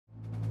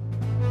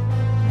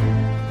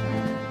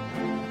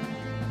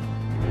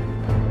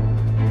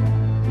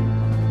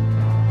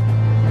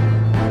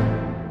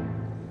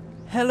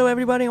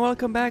everybody, and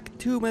welcome back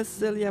to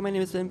Massilia. My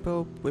name is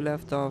Impo. We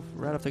left off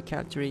right after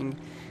capturing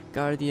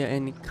Guardia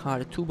and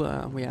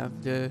Cartuba. We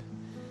have the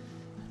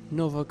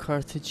Nova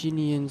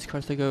Carthaginians,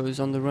 Carthagos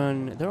on the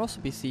run. They're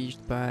also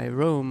besieged by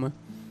Rome.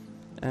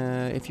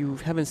 If you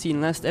haven't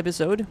seen last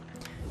episode,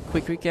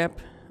 quick recap.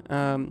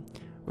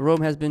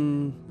 Rome has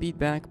been beat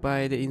back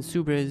by the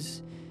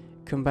Insubres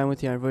combined with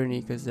the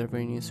Arverni, because the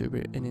Arverni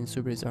and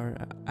Insubres are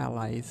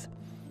allies.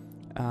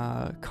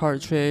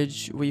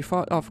 Carthage, we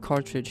fought off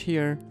Carthage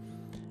here,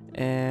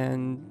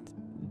 and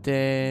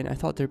then I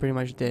thought they're pretty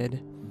much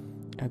dead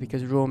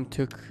because Rome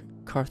took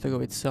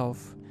Carthago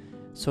itself,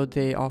 so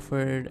they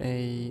offered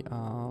a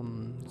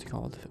what's it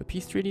called, a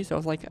peace treaty. So I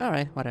was like,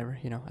 alright, whatever,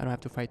 you know, I don't have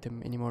to fight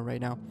them anymore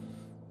right now.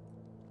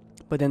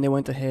 But then they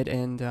went ahead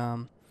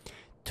and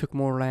took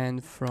more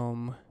land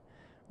from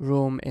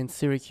Rome and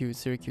Syracuse.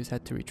 Syracuse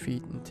had to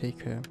retreat and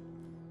take a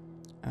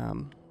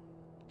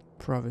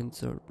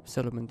province or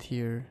settlement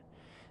here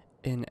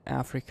in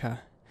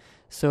Africa.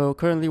 So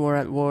currently we're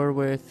at war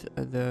with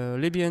the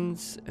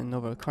Libyans and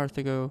Nova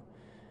Carthago,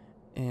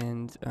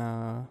 and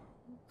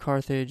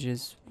Carthage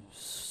is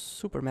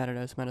super mad at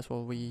us. Might as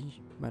well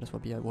be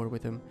at war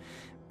with them,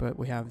 but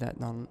we have that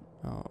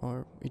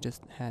or we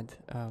just had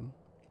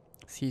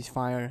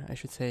ceasefire, I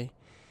should say.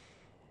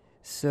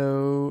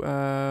 So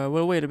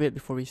we'll wait a bit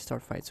before we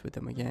start fights with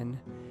them again.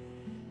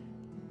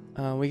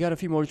 We got a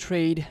few more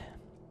trade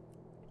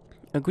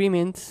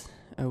agreements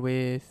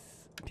with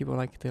people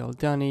like the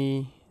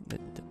Aldani, the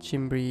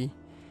Cimbri.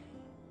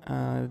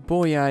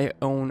 Boii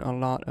own a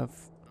lot of,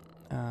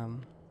 I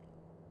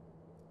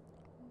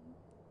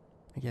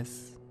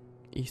guess,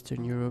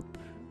 Eastern Europe,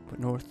 but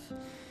north.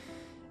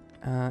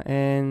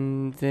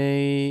 And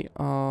they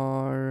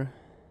are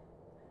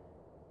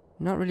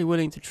not really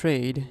willing to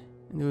trade.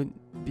 They would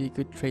be a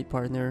good trade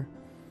partner.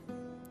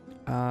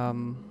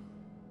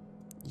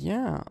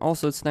 Yeah,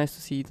 also it's nice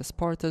to see the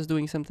Spartas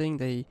doing something.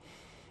 They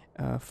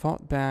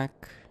fought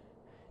back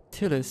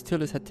Tillus.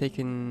 Tillus had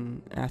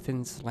taken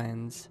Athens'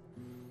 lands,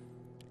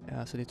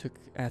 so they took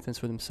Athens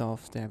for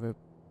themselves. They have a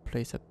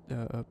place up,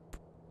 a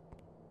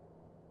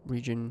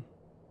region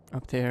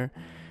up there,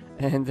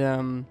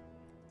 and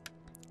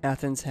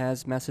Athens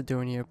has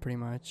Macedonia pretty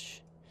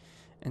much,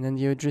 and then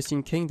the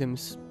Odrysian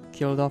kingdoms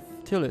killed off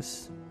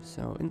Tillus.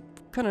 So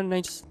kind of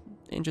nice,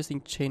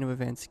 interesting chain of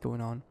events going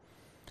on.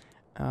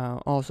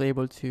 Also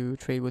able to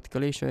trade with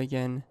Galatia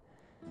again.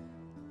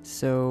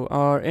 So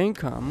our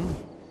income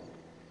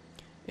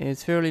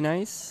is fairly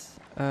nice.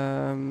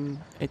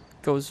 It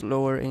goes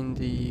lower in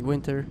the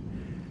winter,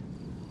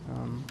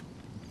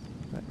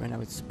 but right now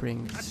it's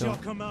spring, so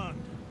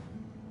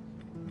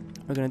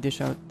we're gonna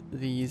dish out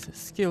these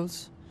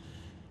skills.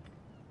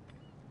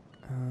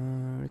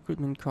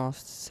 Recruitment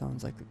costs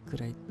sounds like a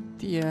good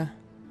idea.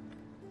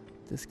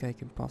 This guy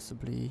can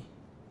possibly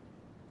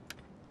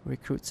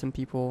recruit some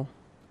people.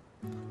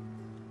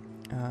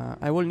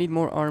 I will need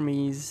more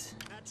armies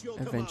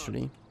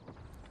eventually.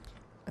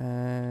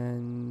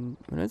 And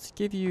let's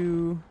give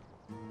you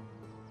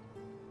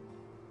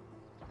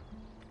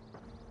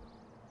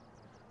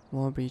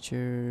wall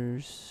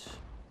breachers,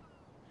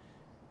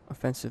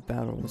 offensive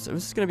battles. So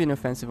this is gonna be an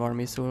offensive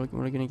army, so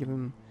we're gonna give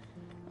him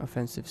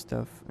offensive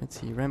stuff. Let's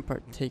see,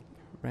 rampart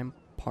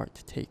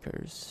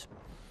takers.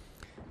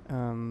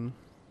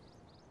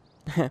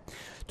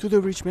 To the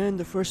rich man,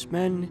 the first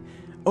man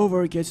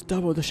over gets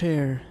double the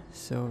share.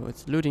 So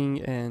it's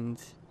looting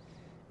and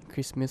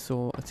increased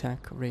missile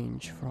attack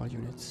range for all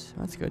units.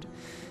 That's good.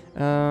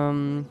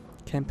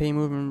 Campaign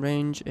movement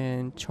range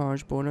and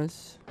charge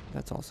bonus.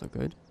 That's also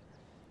good.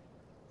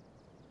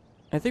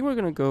 I think we're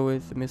gonna go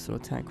with the missile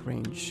attack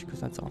range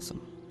because that's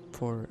awesome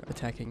for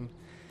attacking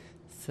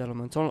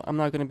settlements. I'm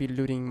not gonna be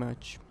looting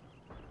much.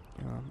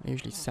 I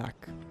usually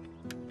sack.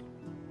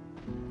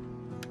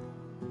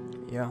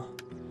 Yeah.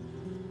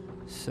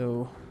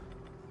 So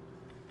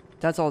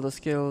that's all the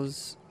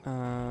skills.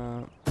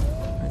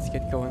 Let's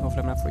get going.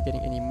 Hopefully I'm not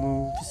forgetting any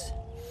moves.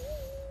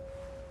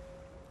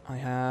 I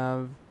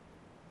have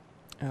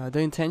the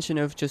intention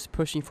of just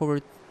pushing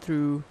forward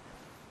through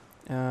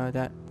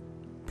that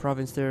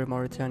province there,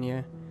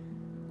 Mauritania,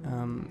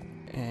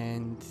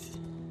 and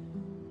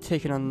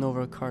taking on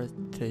Nova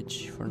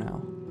Carthage for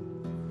now.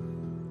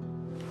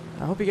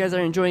 I hope you guys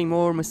are enjoying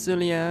more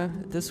Massilia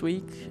this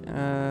week,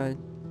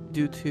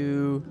 due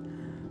to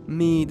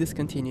me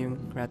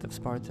discontinuing Wrath of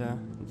Sparta.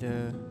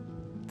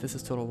 This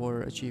is Total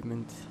War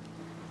achievement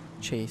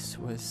chase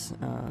was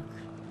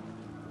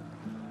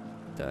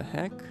the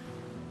heck?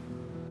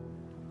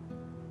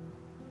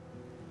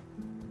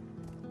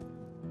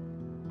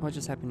 What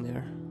just happened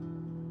there?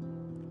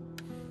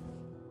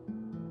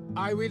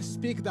 I will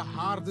speak the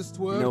hardest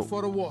word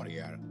for a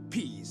warrior.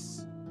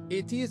 Peace.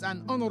 It is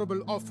an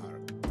honorable offer.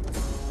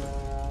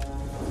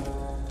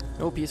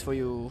 No peace for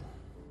you.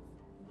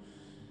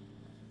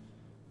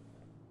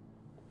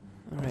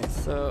 Alright,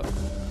 so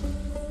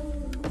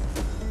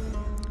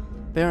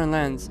barren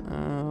lands.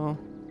 Oh,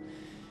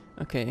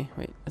 okay.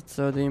 Wait.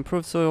 So the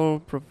improved soil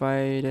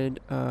provided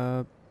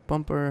a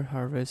bumper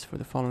harvest for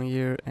the following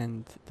year,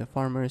 and the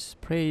farmers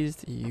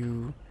praised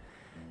you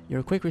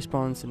your quick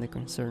response and the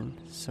concern.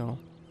 So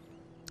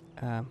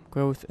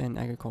growth and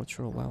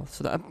agricultural wealth.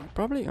 So that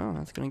probably, oh,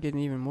 that's gonna get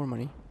me even more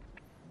money.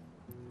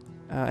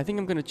 I think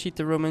I'm gonna cheat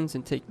the Romans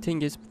and take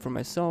Tingis for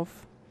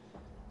myself.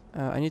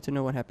 I need to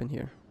know what happened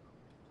here.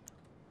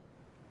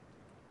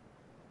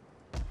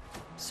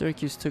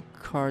 Syracuse took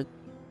Carthage.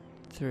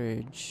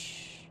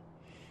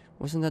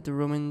 Wasn't that the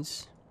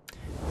Romans?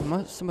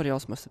 Somebody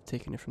else must have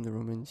taken it from the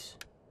Romans.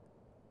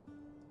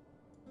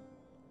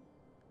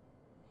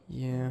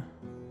 Yeah.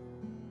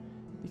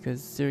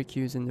 Because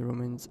Syracuse and the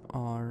Romans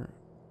are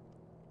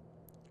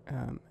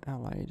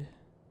allied.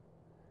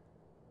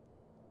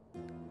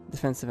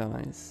 Defensive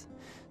allies.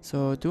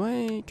 So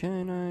may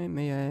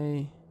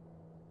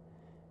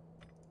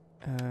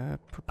I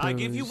propose... I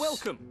give you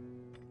welcome.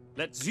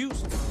 Let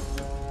Zeus...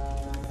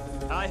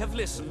 I have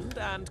listened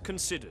and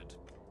considered.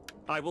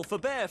 I will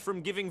forbear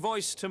from giving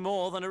voice to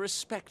more than a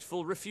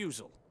respectful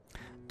refusal.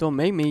 Don't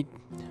make me...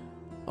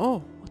 Oh,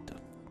 what the...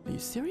 Are you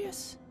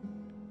serious?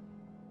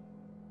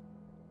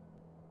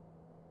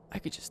 I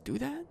could just do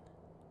that?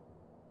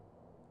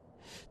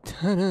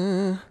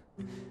 Ta-da!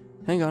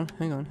 Hang on.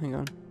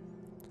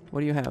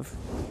 What do you have?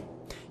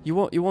 You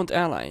won't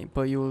ally,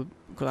 but you will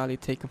gladly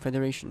take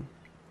Confederation.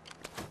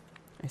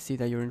 I see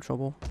that you're in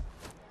trouble.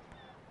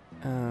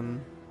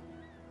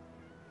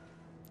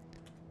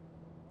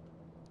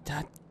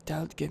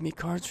 That'll give me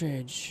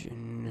Cartridge.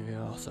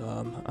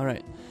 Awesome. All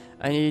right,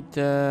 I need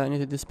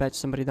to dispatch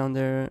somebody down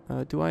there.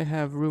 Do I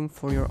have room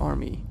for your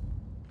army?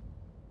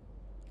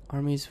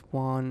 Army's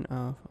one.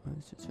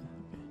 Okay.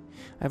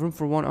 I have room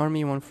for one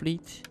army, one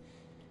fleet.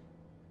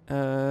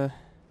 This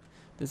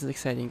is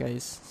exciting,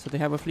 guys. So they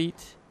have a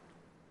fleet,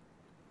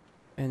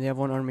 and they have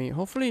one army.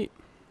 Hopefully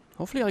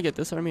I'll get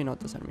this army, not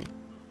this army.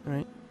 All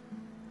right.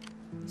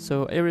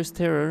 So Ares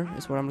Terror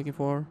is what I'm looking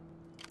for.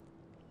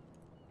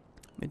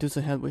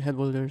 Medusa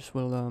Headwielders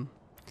will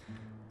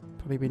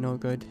probably be no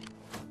good,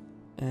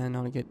 and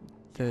I'll get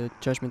the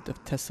Judgment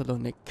of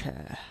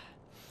Thessalonica.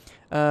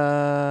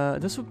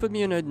 This will put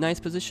me in a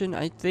nice position.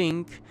 I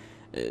think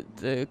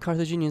the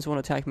Carthaginians won't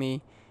attack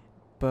me,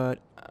 but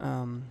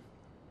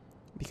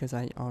because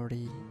I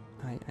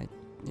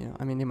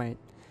mean they might.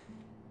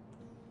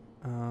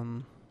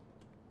 I'm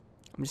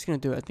just gonna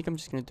do it. I think I'm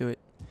just gonna do it.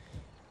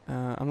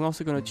 I'm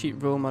also gonna cheat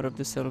Rome out of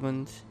this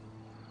settlement.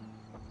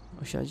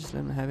 Or should I just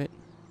let them have it?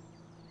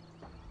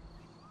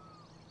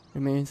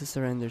 Remains to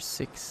surrender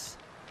 6.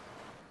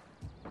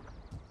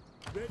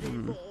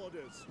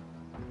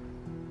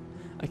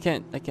 I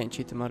can't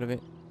cheat them out of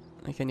it.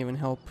 I can't even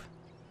help.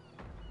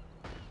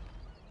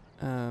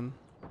 I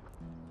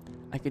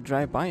could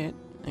drive by it.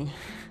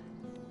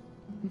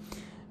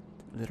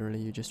 Literally,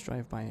 you just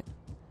drive by it.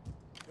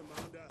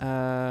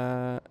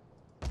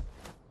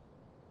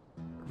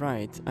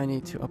 Right, I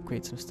need to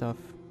upgrade some stuff.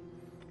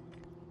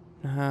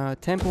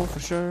 Temple for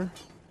sure.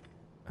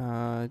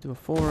 Do a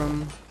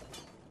forum.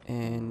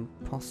 And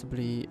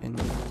possibly an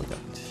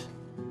aqueduct.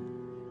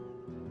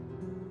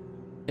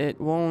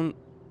 It won't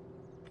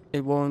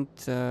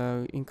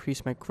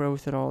increase my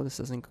growth at all. This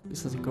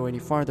doesn't go any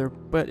farther,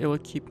 but it will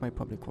keep my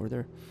public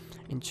order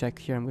in check.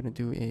 Here I'm gonna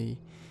do a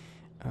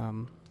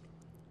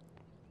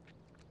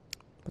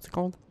what's it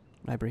called?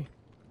 Library.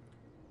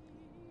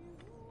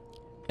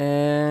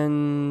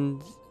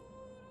 And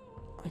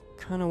I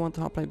kinda want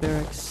the hoplite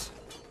barracks.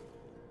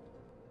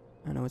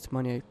 I know it's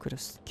money I could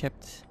have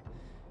kept.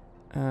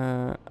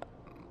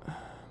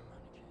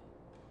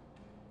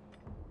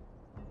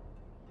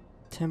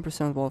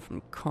 10% wall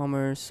from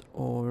commerce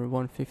or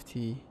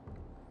 150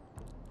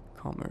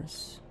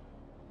 commerce.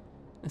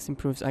 This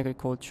improves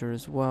agriculture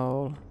as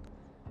well.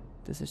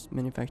 This is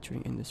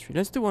manufacturing industry.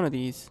 Let's do one of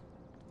these.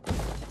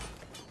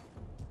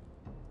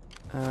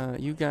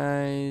 You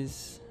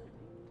guys.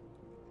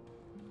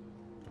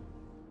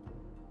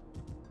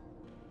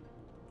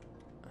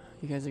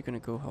 You guys are gonna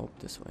go help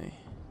this way.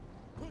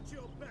 Put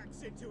your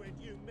backs into it,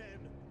 you men.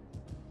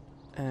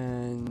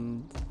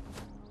 And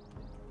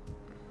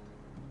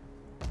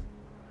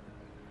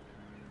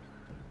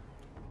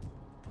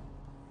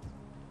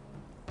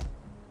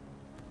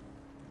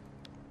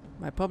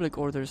my public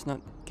order is not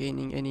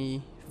gaining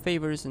any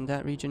favors in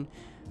that region,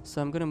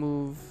 so I'm gonna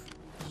move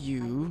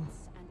you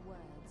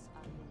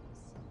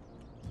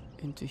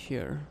into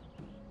here.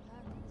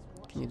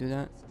 Can you do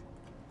that,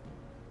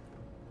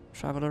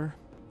 traveler?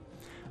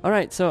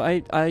 Alright, so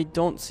I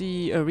don't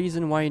see a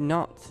reason why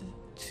not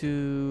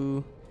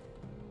to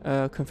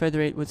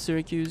confederate with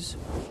Syracuse.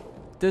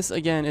 This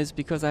again is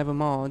because I have a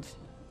mod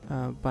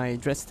by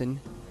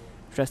Dresden's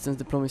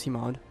diplomacy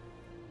mod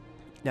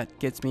that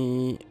gets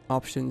me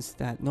options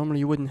that normally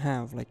you wouldn't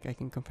have. Like I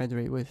can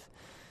confederate with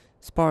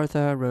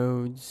Sparta,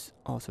 Rhodes,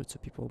 all sorts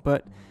of people.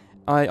 But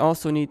I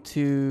also need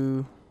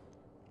to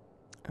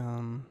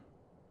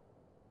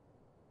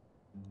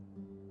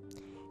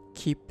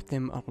keep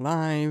them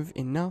alive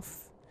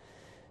enough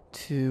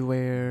to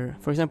where,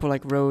 for example,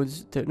 like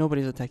Rhodes,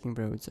 nobody's attacking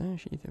Rhodes.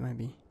 Actually, there might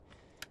be.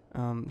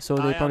 So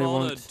they probably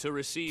won't to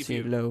receive see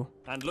you it low.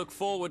 and look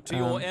forward to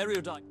your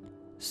erudite.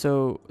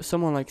 So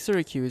someone like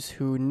Syracuse,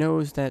 who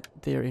knows that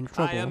they're in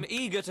trouble. I am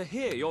eager to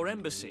hear your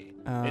embassy,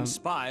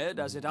 inspired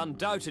as it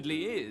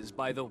undoubtedly is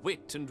by the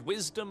wit and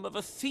wisdom of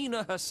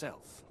Athena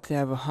herself. They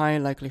have a high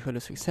likelihood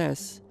of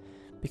success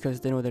because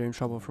they know they're in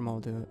trouble from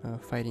all the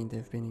fighting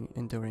they've been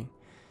enduring.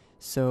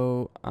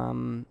 So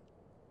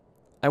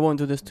I won't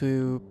do this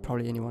to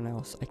probably anyone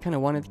else. I kind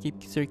of wanted to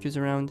keep Syracuse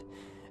around.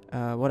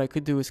 What I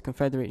could do is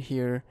confederate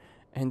here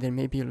and then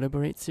maybe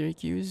liberate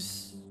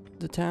Syracuse,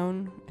 the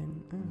town,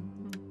 and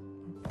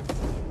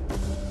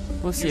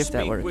we'll see if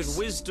that works. With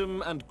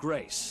wisdom and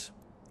grace,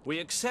 we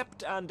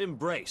accept and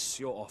embrace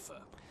your offer.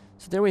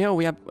 So there we go.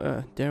 We have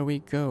there we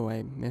go.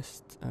 I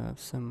missed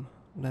some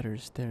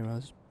letters there. I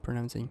was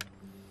pronouncing.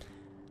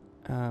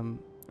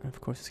 Of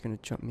course, it's gonna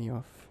jump me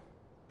off.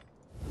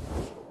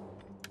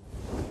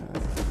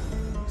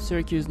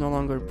 Syracuse no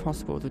longer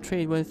possible to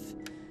trade with,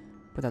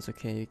 but that's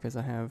okay because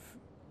I have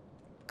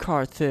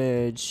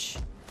Carthage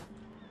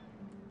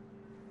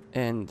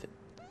and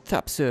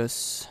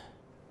Thapsus.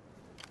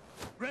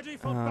 Ready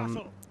for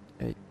battle.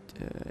 I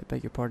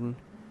beg your pardon.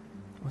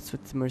 What's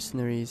with the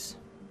mercenaries?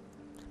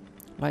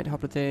 Light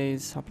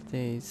hoplites.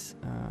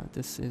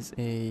 This is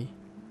a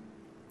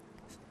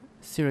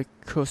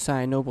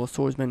Syracuse noble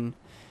swordsman.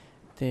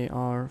 They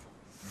are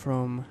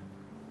from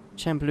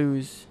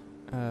Champlou's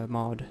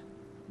mod.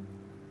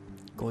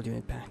 Gold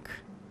unit pack.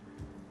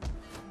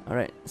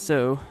 Alright,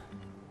 so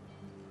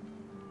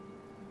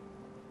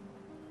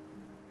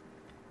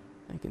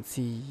I can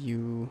see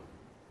you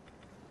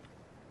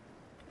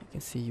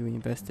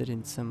invested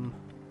in some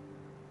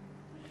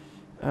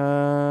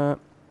I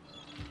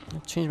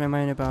changed my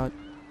mind about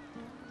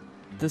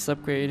this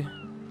upgrade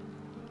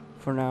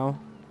for now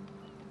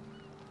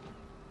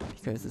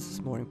because this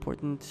is more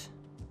important.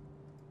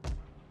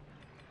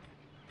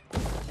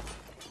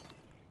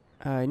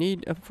 I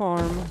need a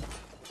farm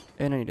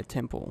and I need a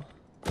temple.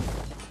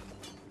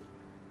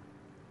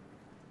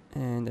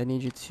 And I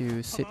need you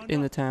to sit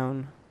in the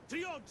town.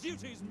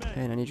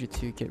 And I need you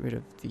to get rid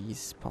of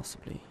these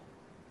possibly.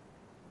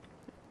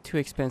 Too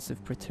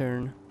expensive per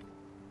turn.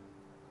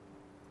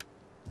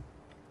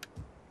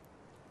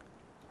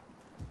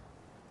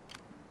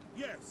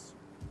 Yes.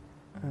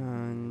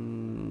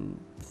 And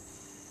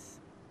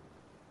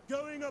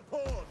going a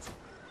port.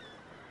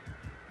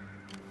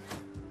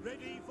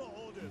 Ready for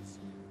orders.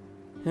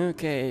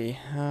 okay,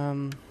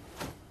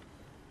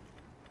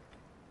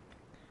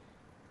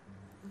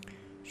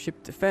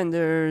 ship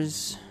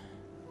defenders.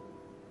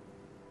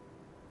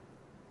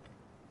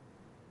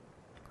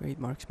 Great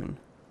marksman.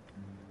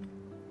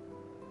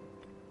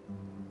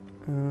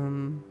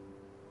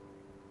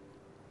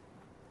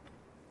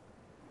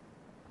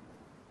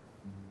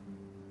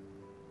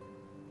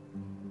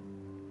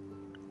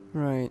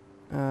 Right.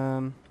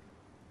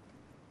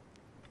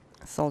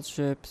 Assault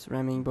ships,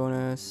 ramming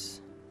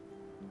bonus.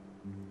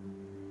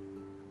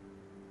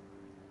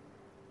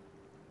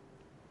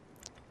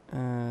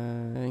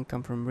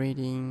 Income from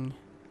raiding.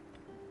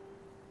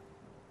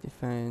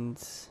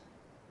 Defense.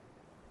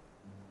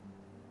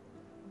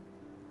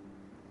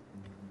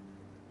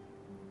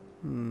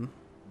 I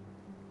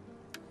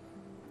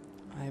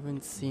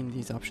haven't seen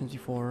these options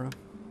before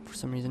for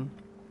some reason.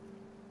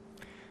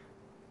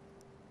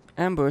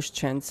 Ambush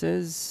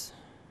chances.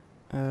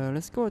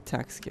 Let's go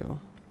attack skill.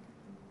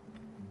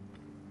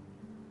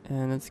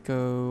 And let's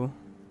go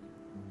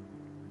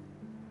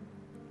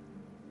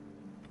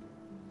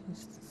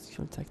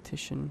skill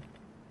tactician.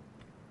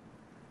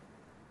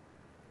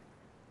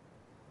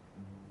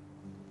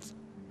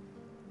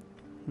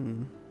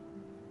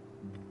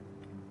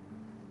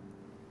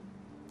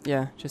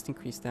 Yeah, just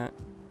increase that.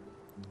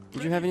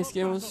 Did you have any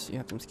skills? You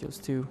have some skills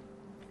too.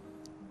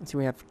 Let's see,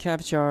 we have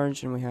cap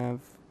charge and we have...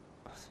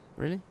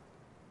 Really?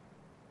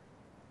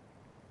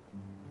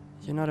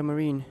 You're not a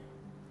marine.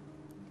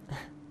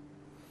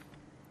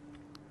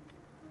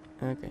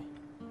 Okay.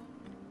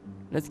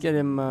 Let's get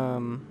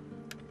him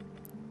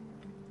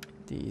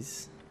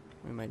these.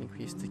 We might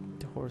increase the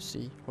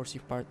horsey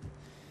part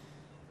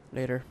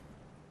later.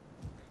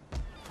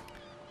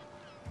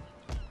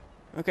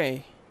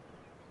 Okay.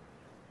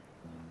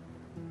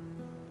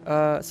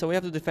 So we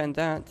have to defend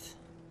that,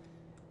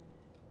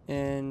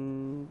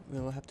 and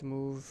we'll have to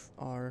move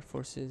our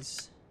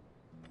forces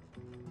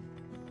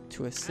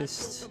to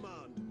assist.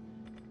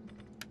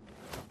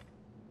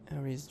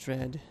 Ares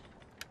Dread.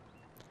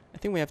 I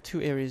think we have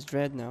 2 Ares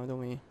Dread now, don't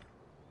we?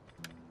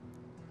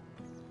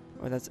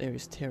 Oh, that's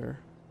Ares Terror.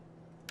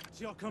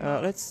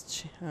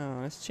 Let's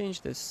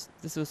change this.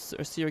 This was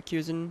a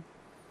Syracusan.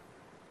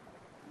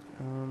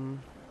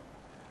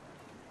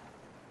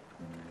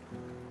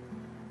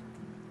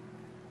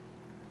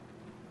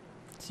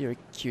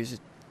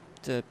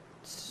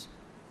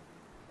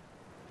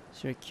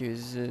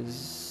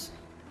 Syracuse's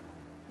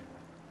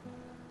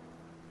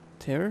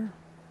Terror?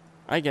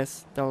 I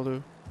guess that'll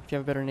do. If you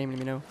have a better name, let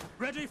me know.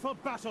 Ready for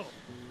battle,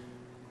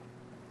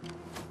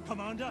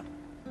 Commander.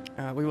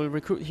 We will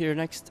recruit here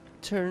next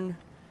turn.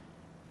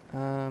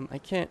 I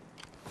can't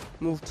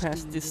move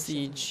past this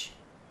siege,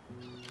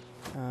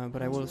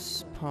 but I will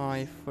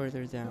spy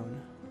further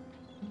down.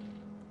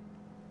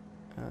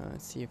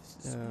 Let's see if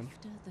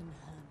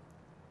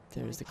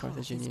there's the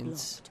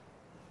Carthaginians.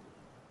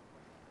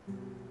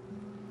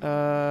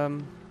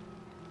 Don't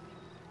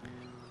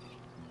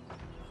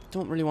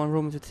really want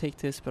Rome to take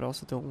this, but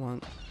also don't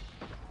want.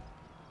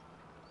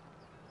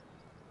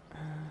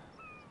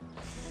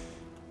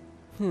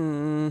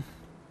 I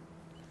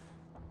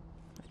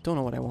don't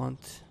know what I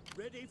want.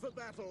 Ready for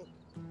battle.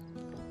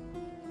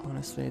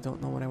 Honestly, I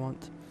don't know what I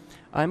want.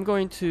 I'm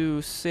going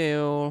to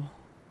sail.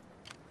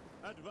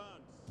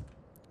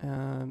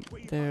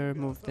 There,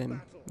 move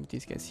them. Move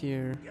these guys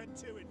here. Get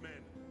to it,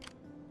 men.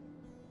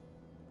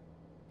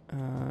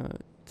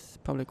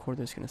 Public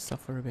order is gonna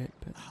suffer a bit,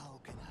 but How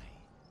can I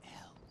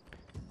help?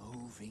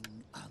 Moving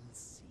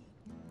unseen.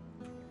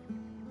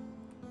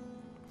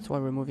 that's why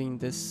we're moving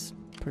this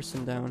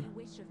person down.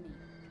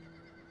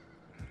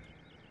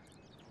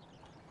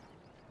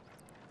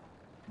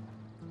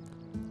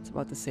 It's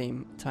about the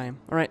same time.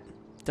 All right,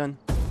 done.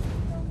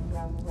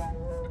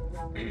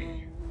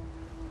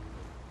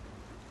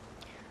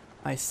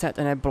 I sat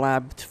and I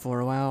blabbed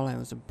for a while. I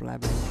was a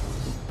blabbing.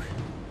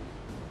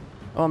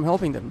 Oh, I'm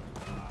helping them.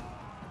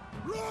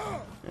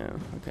 Yeah,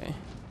 okay.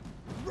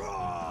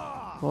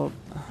 Well,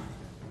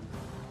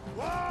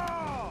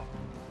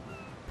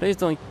 please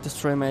don't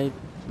destroy my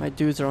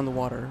dudes are on the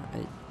water.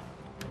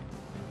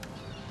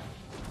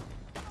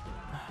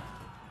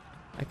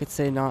 I could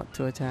say not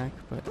to attack,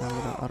 but I'm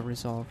gonna auto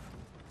resolve.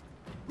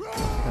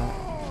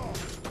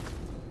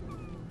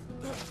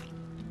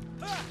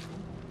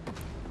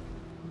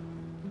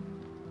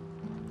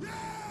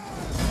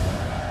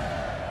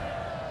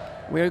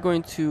 We are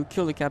going to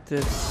kill the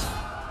captives.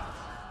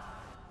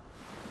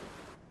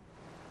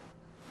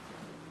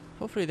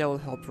 Hopefully that will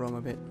help Rome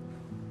a bit.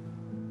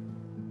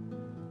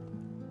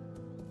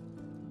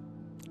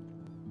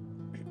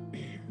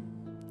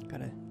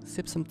 Gotta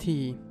sip some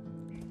tea.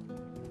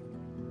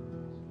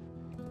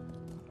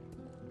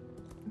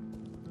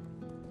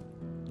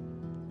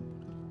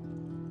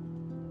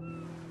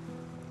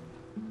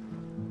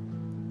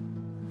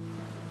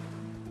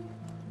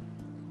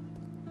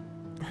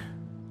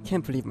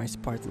 Can't believe my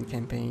Spartan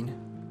campaign.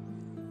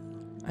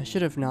 I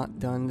should have not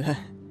done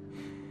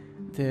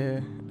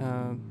the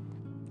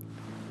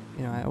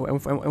you know,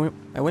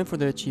 I went for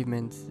the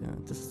achievement,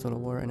 this is Total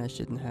War, and I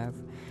shouldn't have.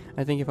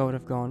 I think if I would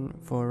have gone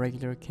for a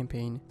regular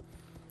campaign,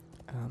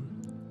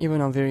 even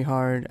on very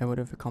hard, I would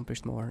have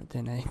accomplished more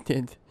than I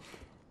did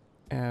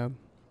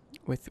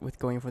with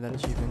going for that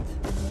achievement.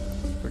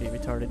 Pretty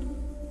retarded.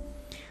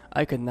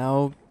 I could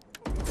now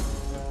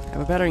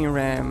have a battering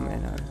ram,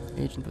 and our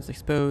agent was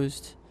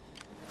exposed.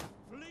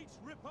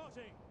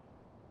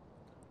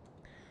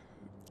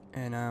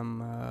 And I'm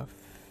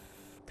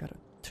gotta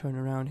turn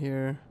around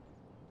here.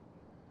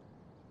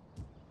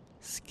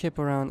 Skip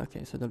around.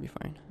 Okay, so they'll be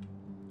fine.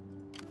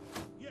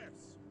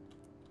 Yes.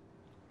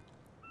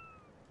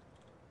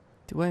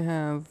 Do I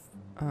have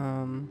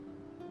oh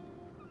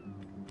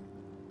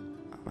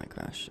my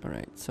gosh.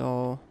 Alright,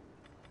 so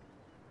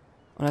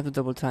I'll have to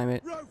double time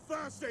it. Row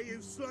faster, you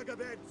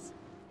slugabeds.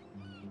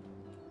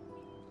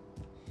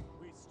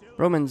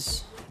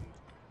 Romans,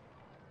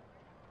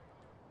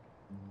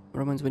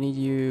 we need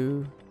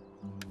you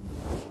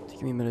to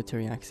give me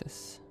military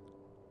access.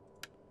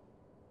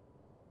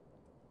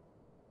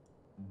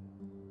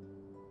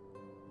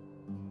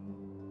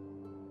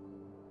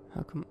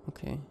 How come?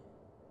 Okay.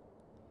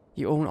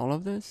 You own all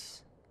of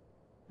this?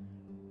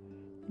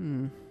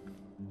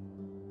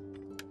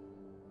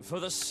 For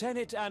the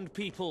Senate and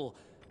people,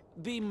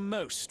 be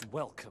most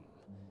welcome.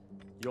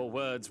 Your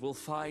words will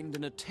find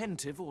an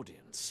attentive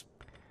audience.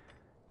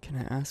 Can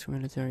I ask for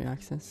military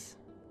access?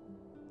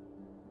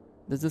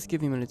 Does this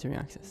give me military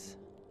access?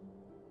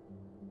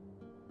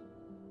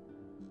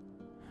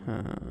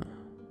 Huh.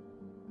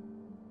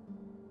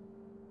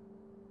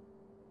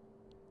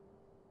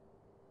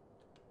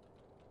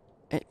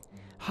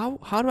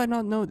 How do I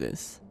not know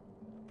this?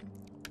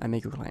 I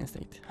make a client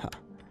state. Ha.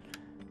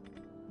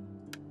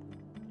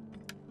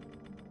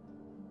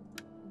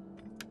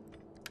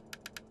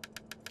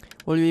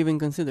 Will you even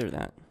consider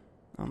that?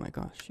 Oh my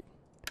gosh.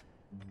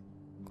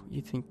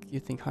 You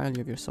think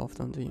highly of yourself,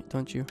 don't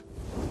you?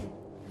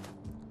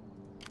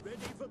 Ready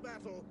for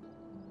battle.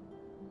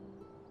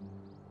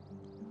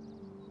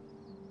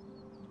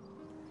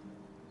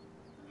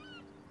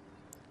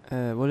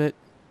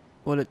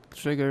 Will it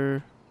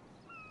trigger?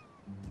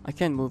 I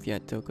can't move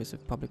yet though because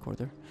of public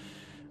order.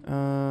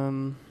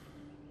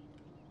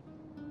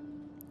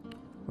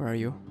 Where are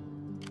you?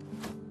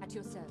 At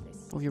your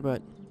service. Move your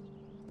butt.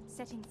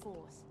 Setting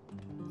forth.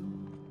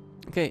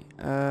 Okay,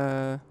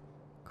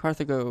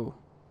 Carthago.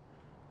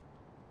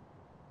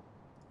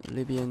 The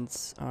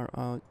Libyans are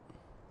out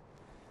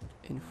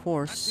in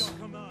force. At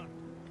your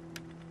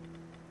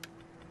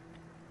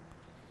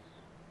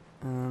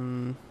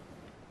command.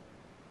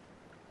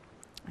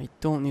 I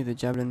don't need the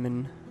javelin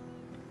men.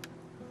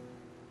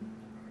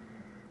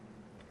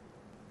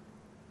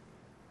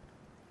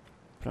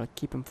 But I'll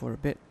keep him for a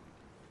bit.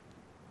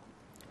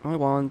 I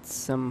want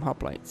some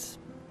hoplites.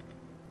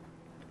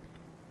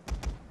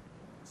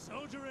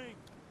 Soldiering.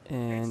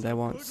 And I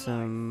want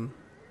some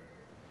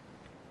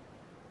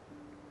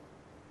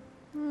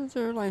Is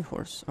there a light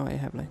horse? Oh, I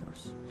have light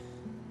horse.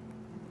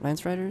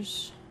 Lance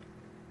riders.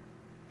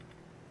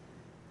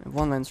 I have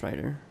one lance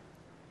rider.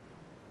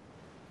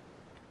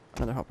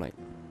 Another hoplite.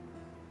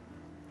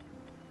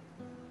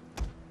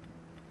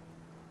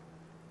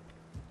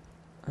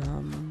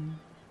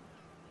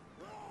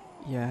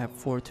 Yeah, I have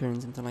 4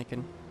 turns until I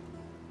can.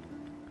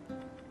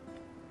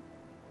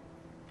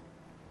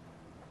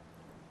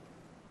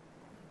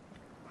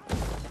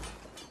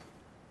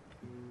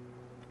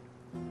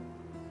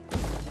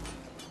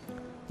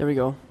 There we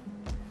go.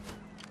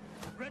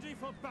 Ready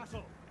for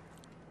battle.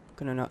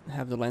 Gonna not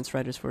have the lance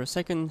riders for a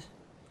second,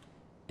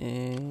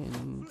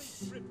 and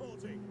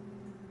Reporting.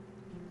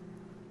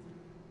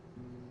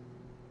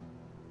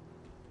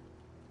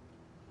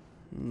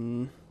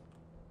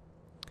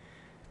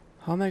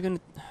 how am I gonna?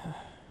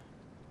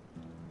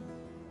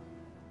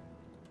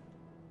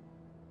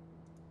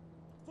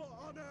 For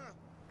honor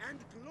and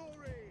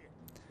glory.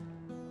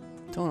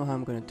 Don't know how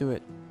I'm gonna do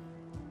it.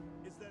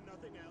 Is there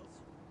nothing else?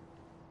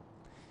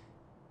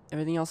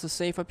 Everything else is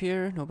safe up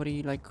here.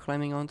 Nobody like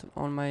climbing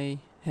on my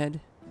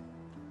head.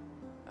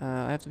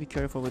 I have to be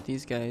careful with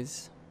these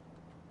guys.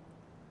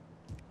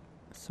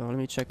 So let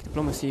me check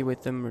diplomacy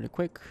with them really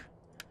quick.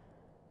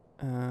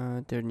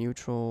 They're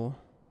neutral.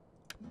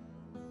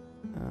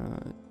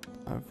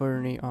 Our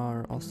Verni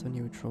are also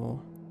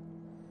neutral.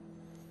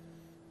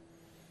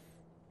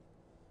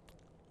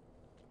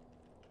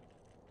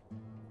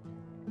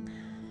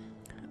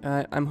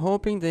 I'm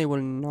hoping they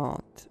will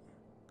not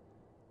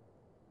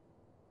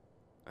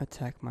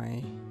attack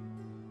my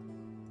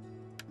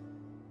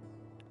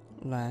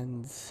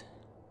lands.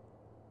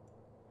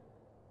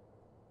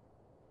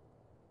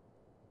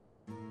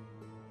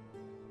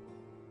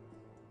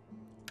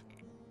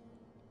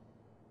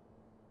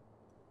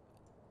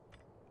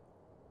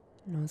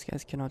 No, these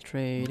guys cannot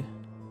trade.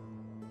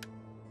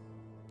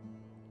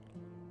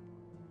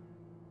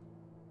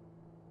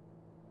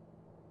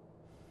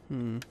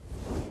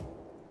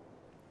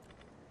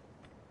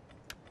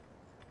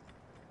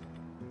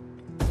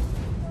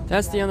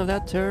 That's the end of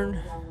that turn.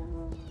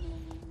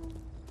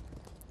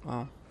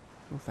 Wow.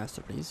 Move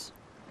faster, please.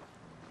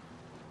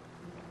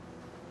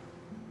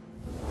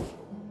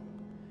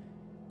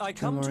 I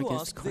come War to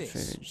against ask this.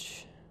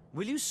 Carthage.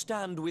 Will you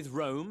stand with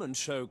Rome and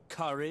show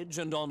courage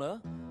and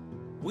honor?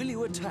 Will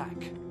you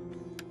attack?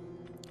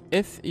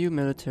 If you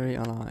military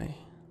ally.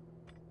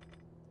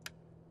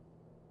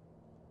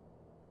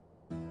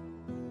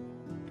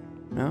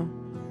 No?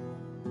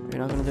 You're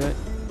not gonna do it?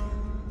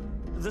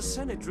 The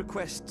Senate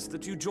requests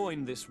that you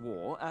join this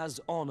war as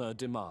honor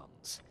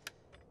demands.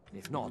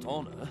 If not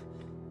honor,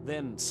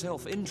 then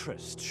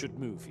self-interest should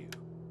move you.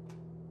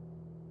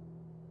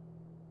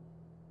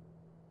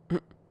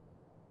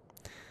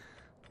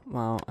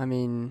 Wow, I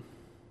mean...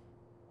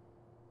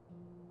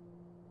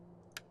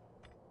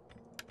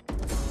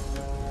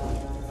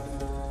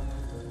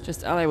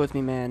 Just ally with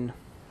me, man.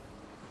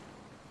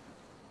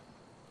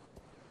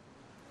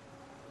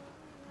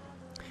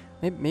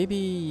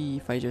 Maybe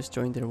if I just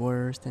joined their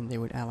wars, then they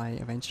would ally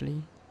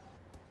eventually.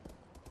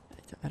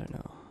 I don't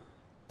know.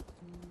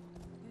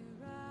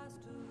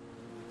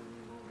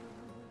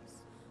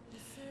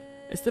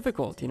 It's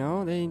difficult, you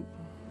know? They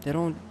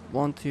don't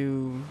want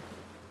to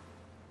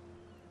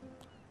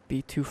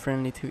be too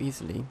friendly too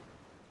easily.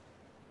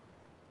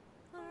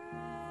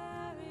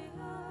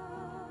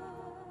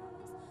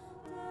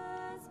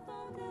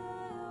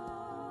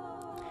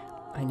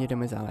 I need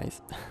them as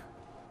allies.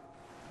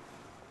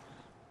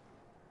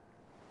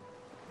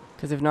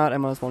 Because if not, I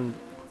might as well,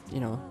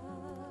 you know,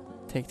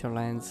 take their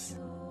lands.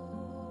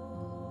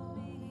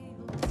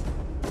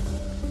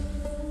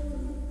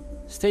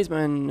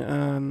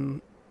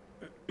 Statesman,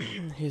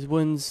 his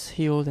wounds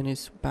healed and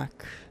he's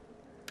back.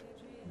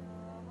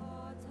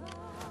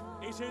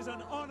 It is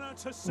an honor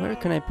to serve. Where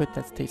can I put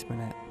that statesman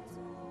at?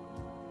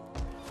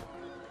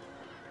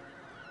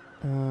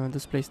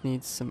 This place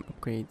needs some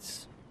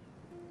upgrades.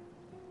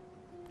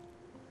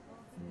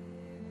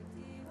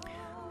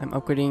 I'm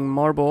upgrading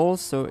marble,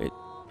 so it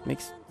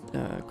makes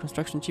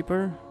construction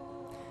cheaper.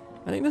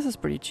 I think this is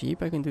pretty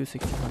cheap. I can do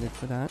 1600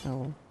 for that. That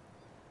will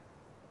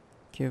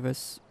give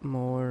us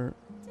more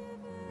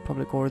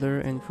public order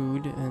and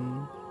food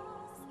and...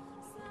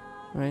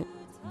 Right?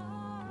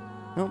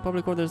 No,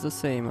 public order is the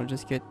same. I'll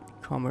just get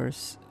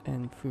commerce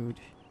and food.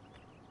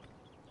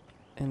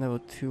 And level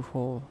 2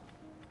 whole.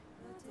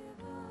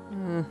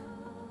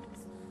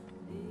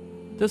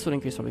 This will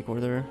increase public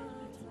order.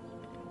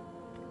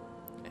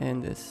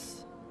 And this.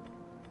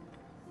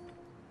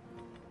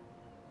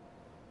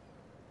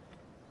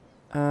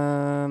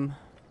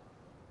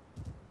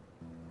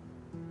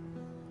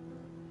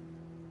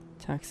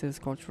 Taxes,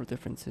 cultural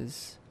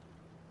differences.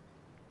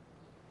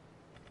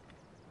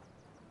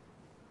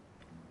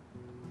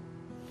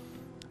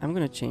 I'm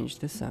gonna change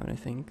this out, I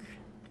think,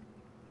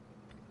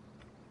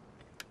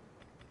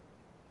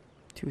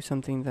 to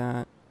something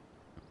that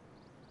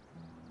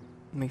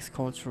makes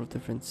cultural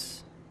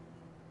difference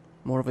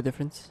more of a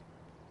difference.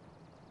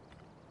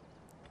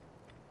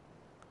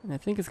 And I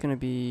think it's gonna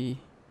be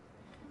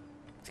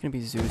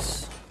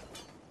Zeus.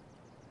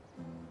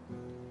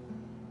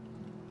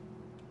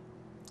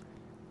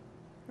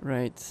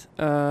 Right.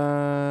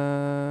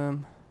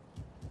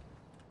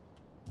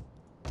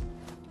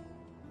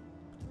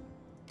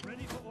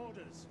 Ready for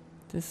orders.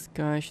 This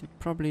guy should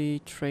probably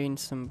train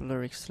some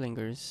Bluric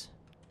slingers.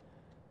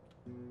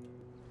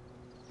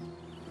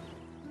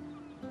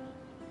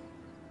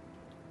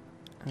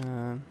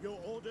 Your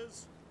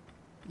orders.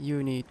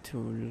 You need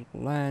to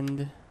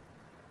land.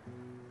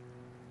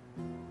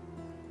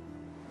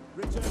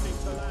 Returning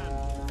to land.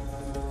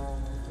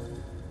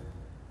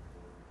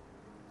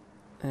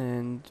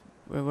 And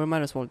we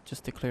might as well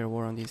just declare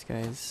war on these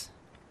guys.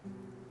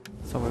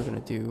 That's what we're gonna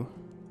do.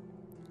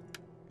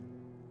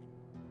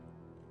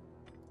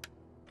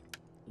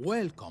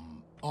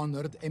 Welcome,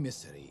 honored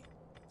emissary.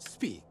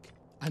 Speak,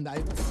 and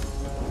I...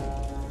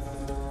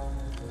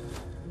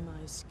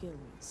 My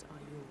skills are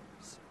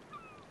yours.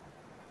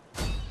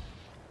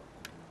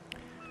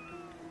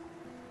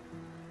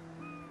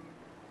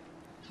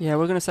 Yeah,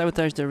 we're gonna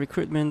sabotage their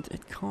recruitment.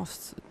 It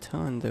costs a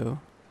ton though.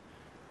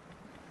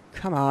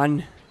 Come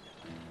on.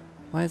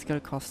 Why is it gonna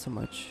cost so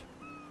much?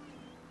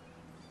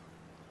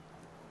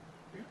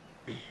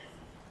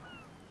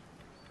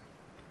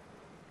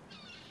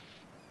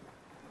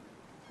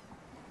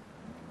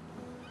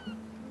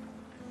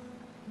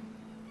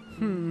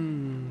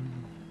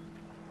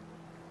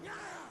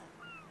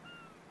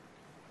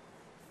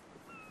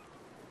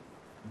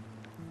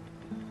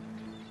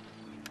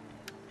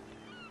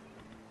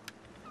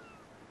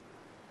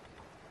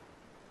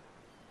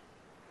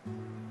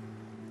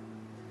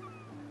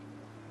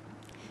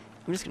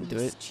 I'm just gonna do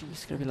it. I'm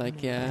just gonna be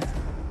like, yeah,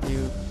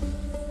 you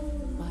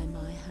By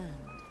my hand,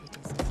 it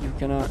is. you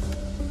cannot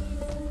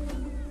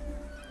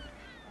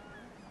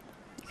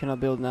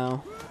build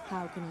now.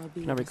 How can I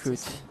be Cannot of recruit.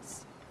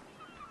 assistance?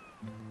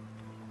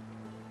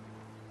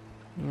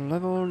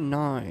 Level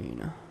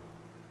 9.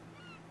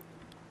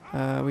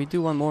 We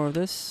do want more of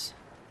this.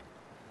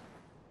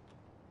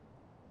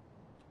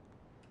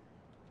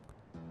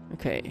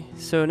 Okay,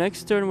 so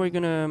next turn we're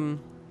gonna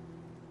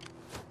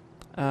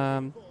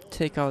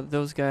take out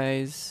those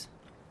guys.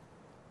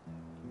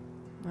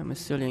 My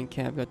Massilian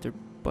camp got their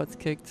butts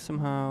kicked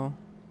somehow.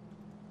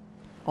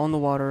 On the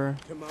water.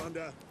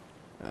 Commander.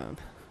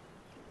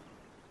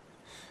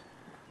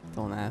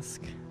 Don't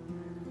ask.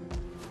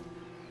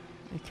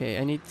 Okay,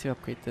 I need to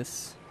upgrade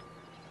this.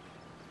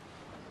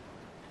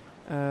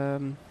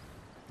 No,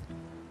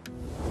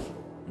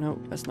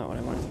 that's not what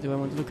I wanted to do. I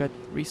want to look at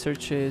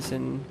researches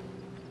and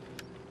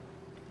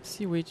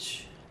see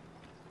which.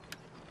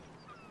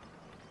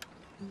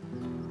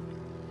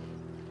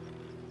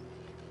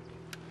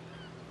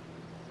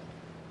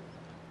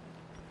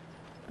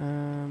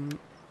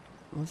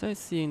 Was I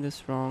seeing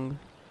this wrong?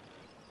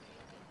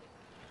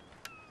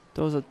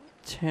 Those are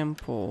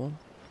temple.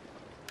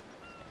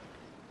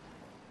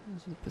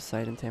 There's a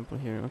Poseidon temple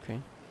here, okay.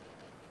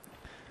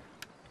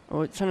 Oh,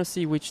 we're trying to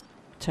see which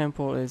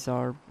temple is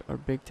our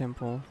big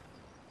temple.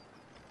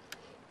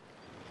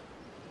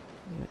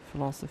 Yeah,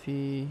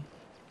 philosophy.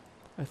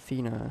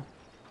 Athena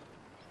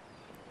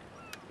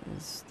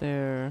is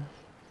there.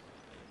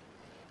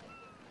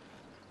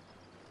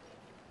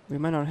 We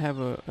might not have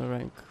a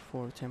rank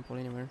 4 temple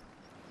anywhere.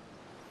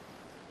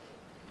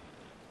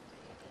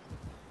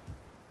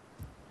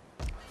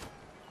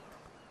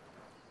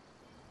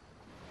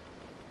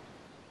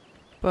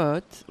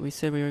 But we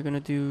said we were gonna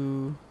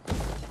do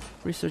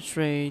research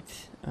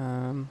rate,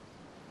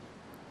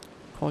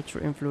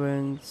 culture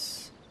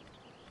influence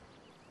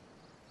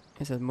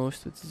is at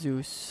most with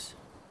Zeus.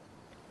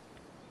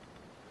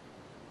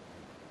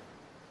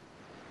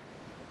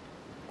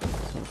 So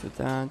we'll do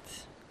that.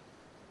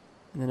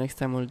 And the next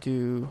time we'll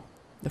do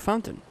the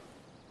fountain.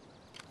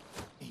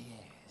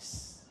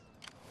 Yes.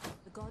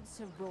 The gods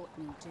have brought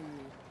me to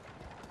you,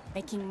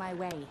 making my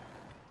way.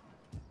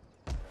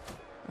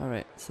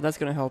 Alright, so that's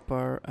gonna help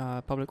our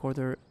public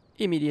order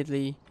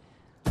immediately.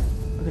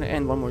 We're gonna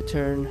end one more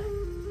turn.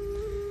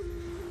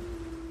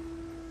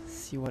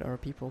 See what our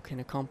people can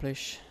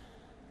accomplish.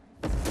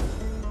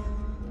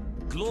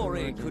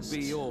 Glory could be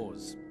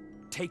yours.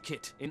 Take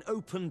it in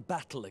open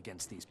battle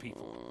against these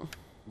people.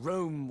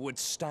 Rome would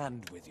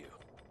stand with you.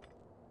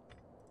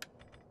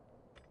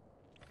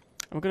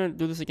 I'm gonna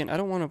do this again. I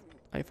don't wanna...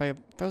 If I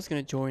was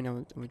gonna join, I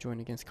would join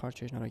against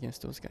Carthage, not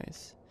against those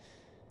guys.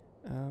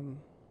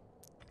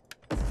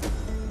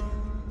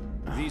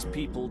 These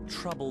people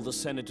trouble the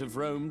Senate of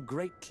Rome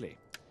greatly.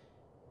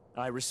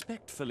 I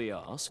respectfully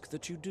ask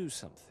that you do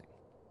something.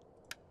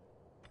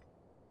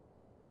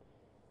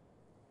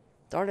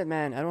 Darn it,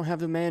 man. I don't have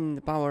the men,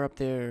 the power up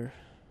there.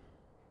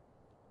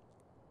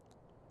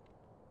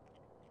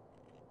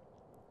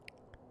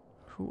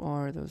 Who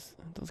are those?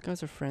 Those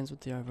guys are friends with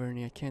the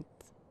Iverni. I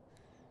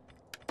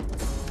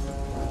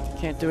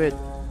can't do it.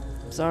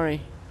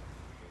 Sorry.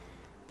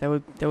 That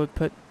would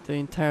put the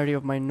entirety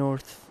of my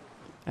north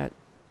at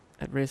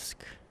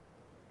risk.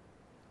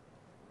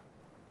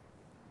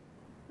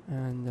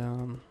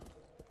 And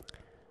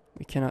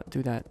we cannot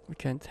do that. We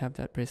can't have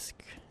that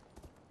risk.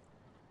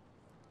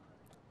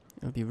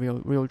 It'll be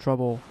real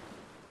trouble.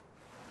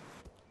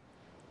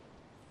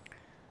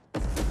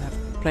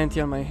 I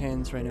plenty on my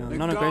hands right now. The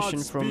Non-aggression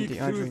gods from speak the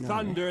through Adrian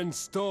thunder and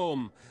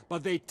storm,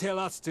 but they tell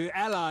us to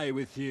ally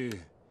with you,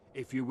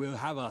 if you will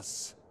have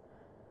us.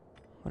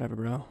 Whatever,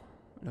 bro.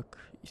 Look,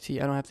 you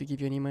see, I don't have to give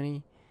you any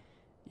money.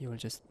 You will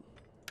just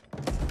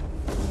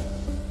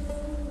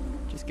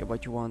get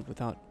what you want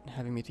without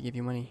having me to give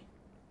you money.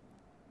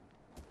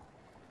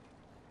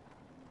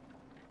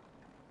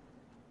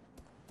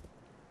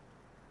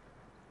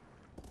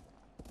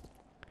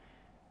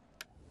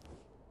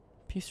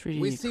 Peace treaty.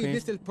 We see create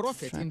little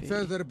profit in strappy.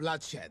 further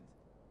bloodshed.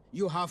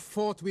 You have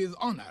fought with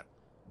honor,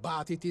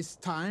 but it is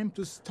time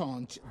to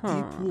staunch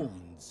deep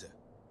wounds.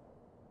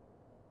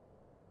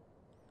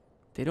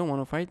 They don't want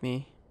to fight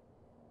me.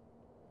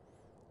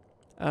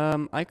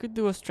 I could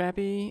do a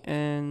strappy,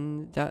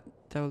 and that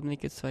would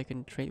make it so I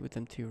can trade with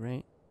them too,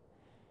 right?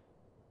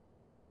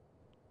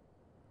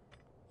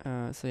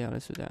 So yeah,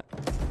 let's do that.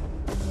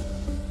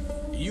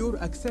 You're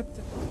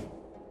accepted.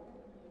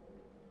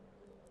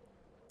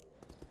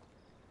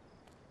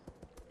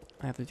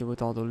 I have to deal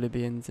with all the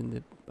Libyans and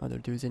the other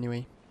dudes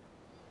anyway.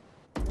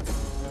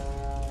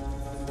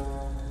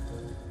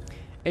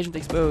 Agent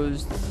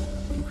exposed.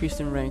 Increased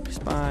in rank.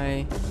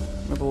 Spy.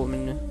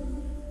 Noblewoman.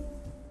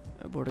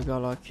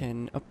 Bordigala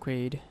can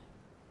upgrade.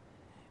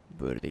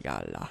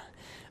 Bordigala.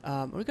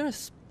 We're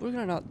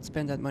gonna not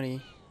spend that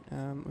money.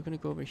 We're gonna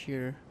go over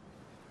here.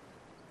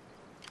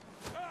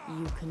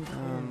 You can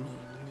call me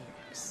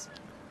Nix.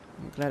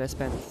 I'm glad I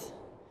spent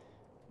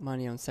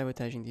money on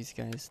sabotaging these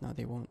guys. Now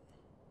they won't.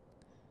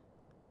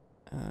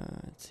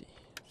 Let's see.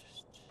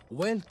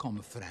 Welcome,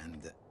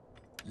 friend.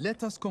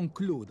 Let us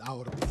conclude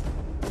our...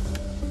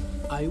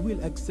 I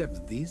will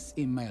accept this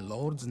in my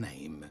lord's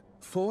name,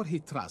 for he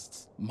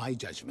trusts my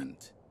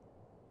judgment.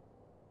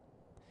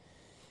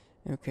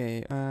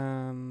 Okay,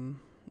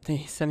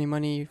 they send me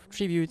money,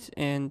 tribute,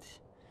 and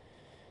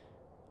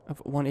of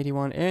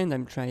 181, and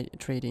I'm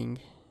trading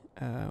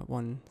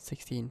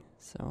 116.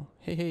 So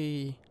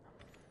hey.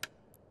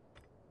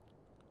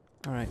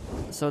 All right.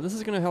 So this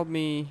is gonna help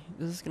me.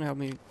 This is gonna help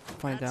me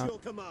find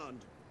out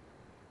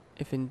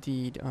if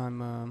indeed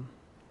I'm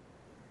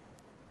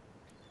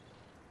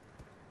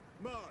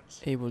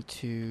able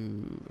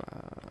to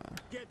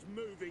Get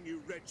moving,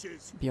 you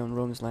wretches. be on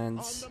Rome's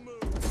lands.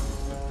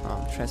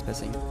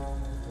 Trespassing.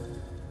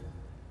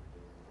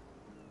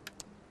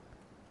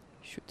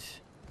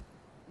 Shoot.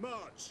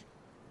 March.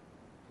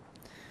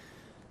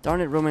 Darn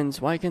it,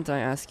 Romans! Why can't I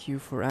ask you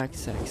for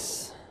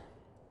access?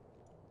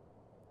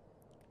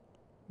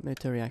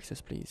 Military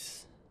access,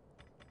 please.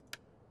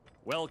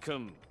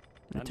 Welcome.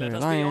 Military and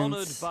let us be honored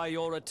alliance. by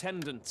your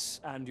attendance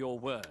and your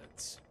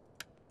words.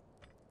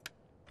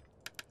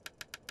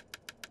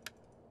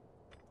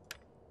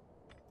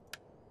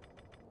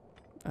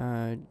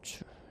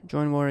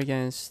 Join war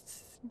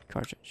against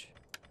Carthage.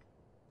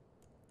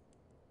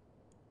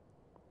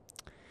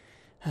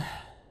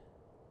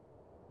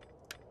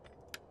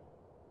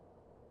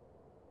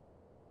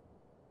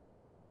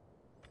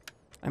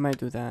 I might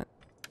do that.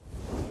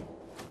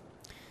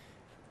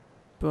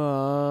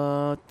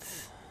 But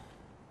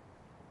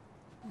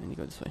let me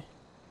go this way.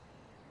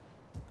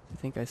 I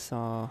think I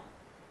saw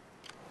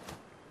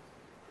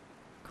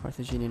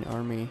Carthaginian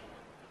army.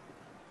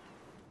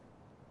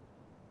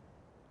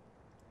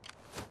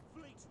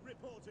 Fleet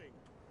reporting.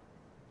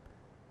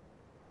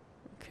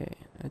 Okay,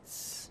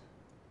 it's.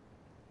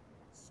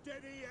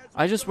 Steady as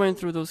I just we went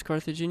go. through those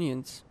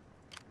Carthaginians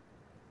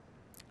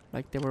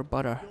like they were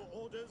butter.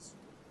 Your orders.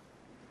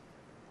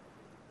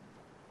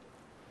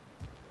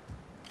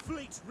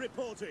 Fleet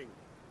reporting.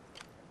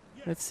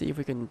 Yes. Let's see if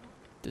we can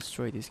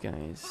destroy these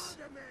guys.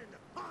 Harder, men,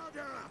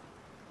 harder.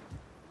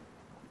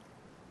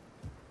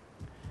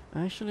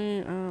 Actually,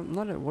 I'm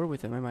not at war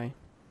with them, am I?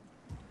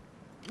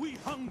 We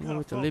I'm hunger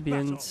with the for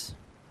Libyans.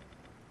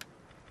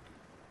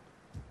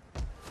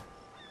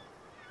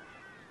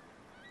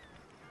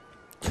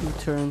 Two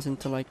turns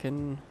until I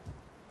can battle.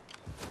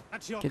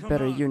 At your get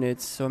better command.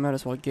 units, so I might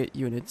as well get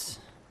units.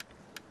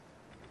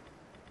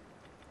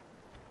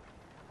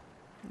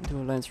 Do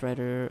a Lance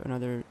Rider,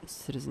 another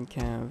Citizen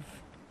Cav.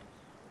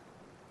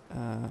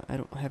 I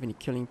don't have any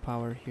killing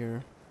power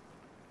here.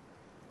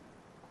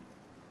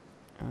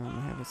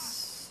 I have a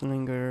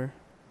Slinger.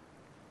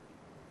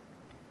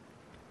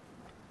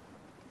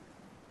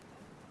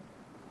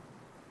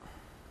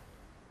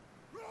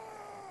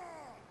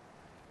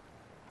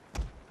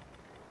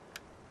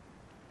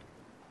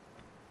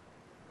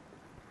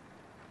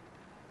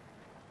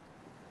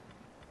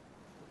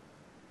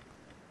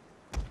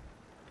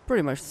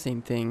 Pretty much the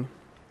same thing.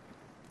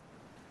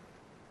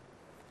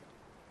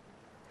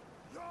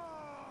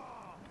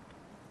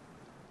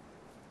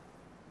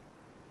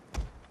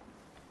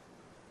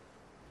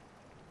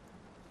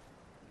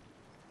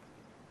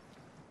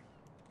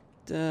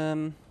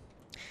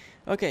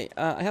 Okay,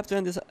 I have to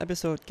end this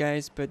episode,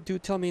 guys, but do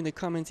tell me in the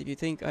comments if you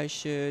think I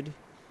should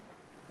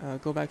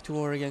go back to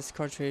war against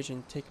Carthage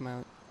and take them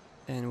out,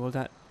 and will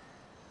that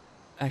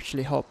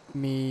actually help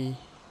me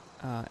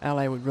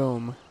ally with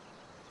Rome?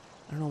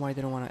 I don't know why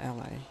they don't want to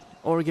ally,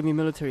 or give me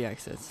military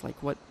access.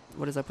 Like, what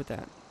is up with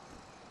that?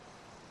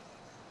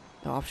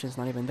 The option's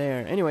not even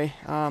there. Anyway,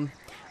 I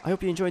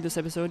hope you enjoyed this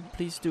episode.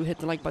 Please do hit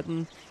the like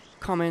button,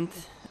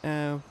 comment,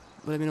 let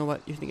me know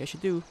what you think I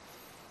should do,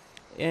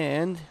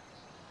 and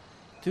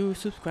do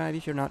subscribe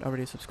if you're not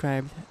already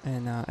subscribed.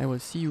 And I will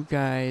see you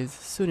guys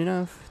soon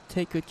enough.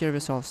 Take good care of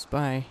yourselves.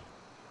 Bye.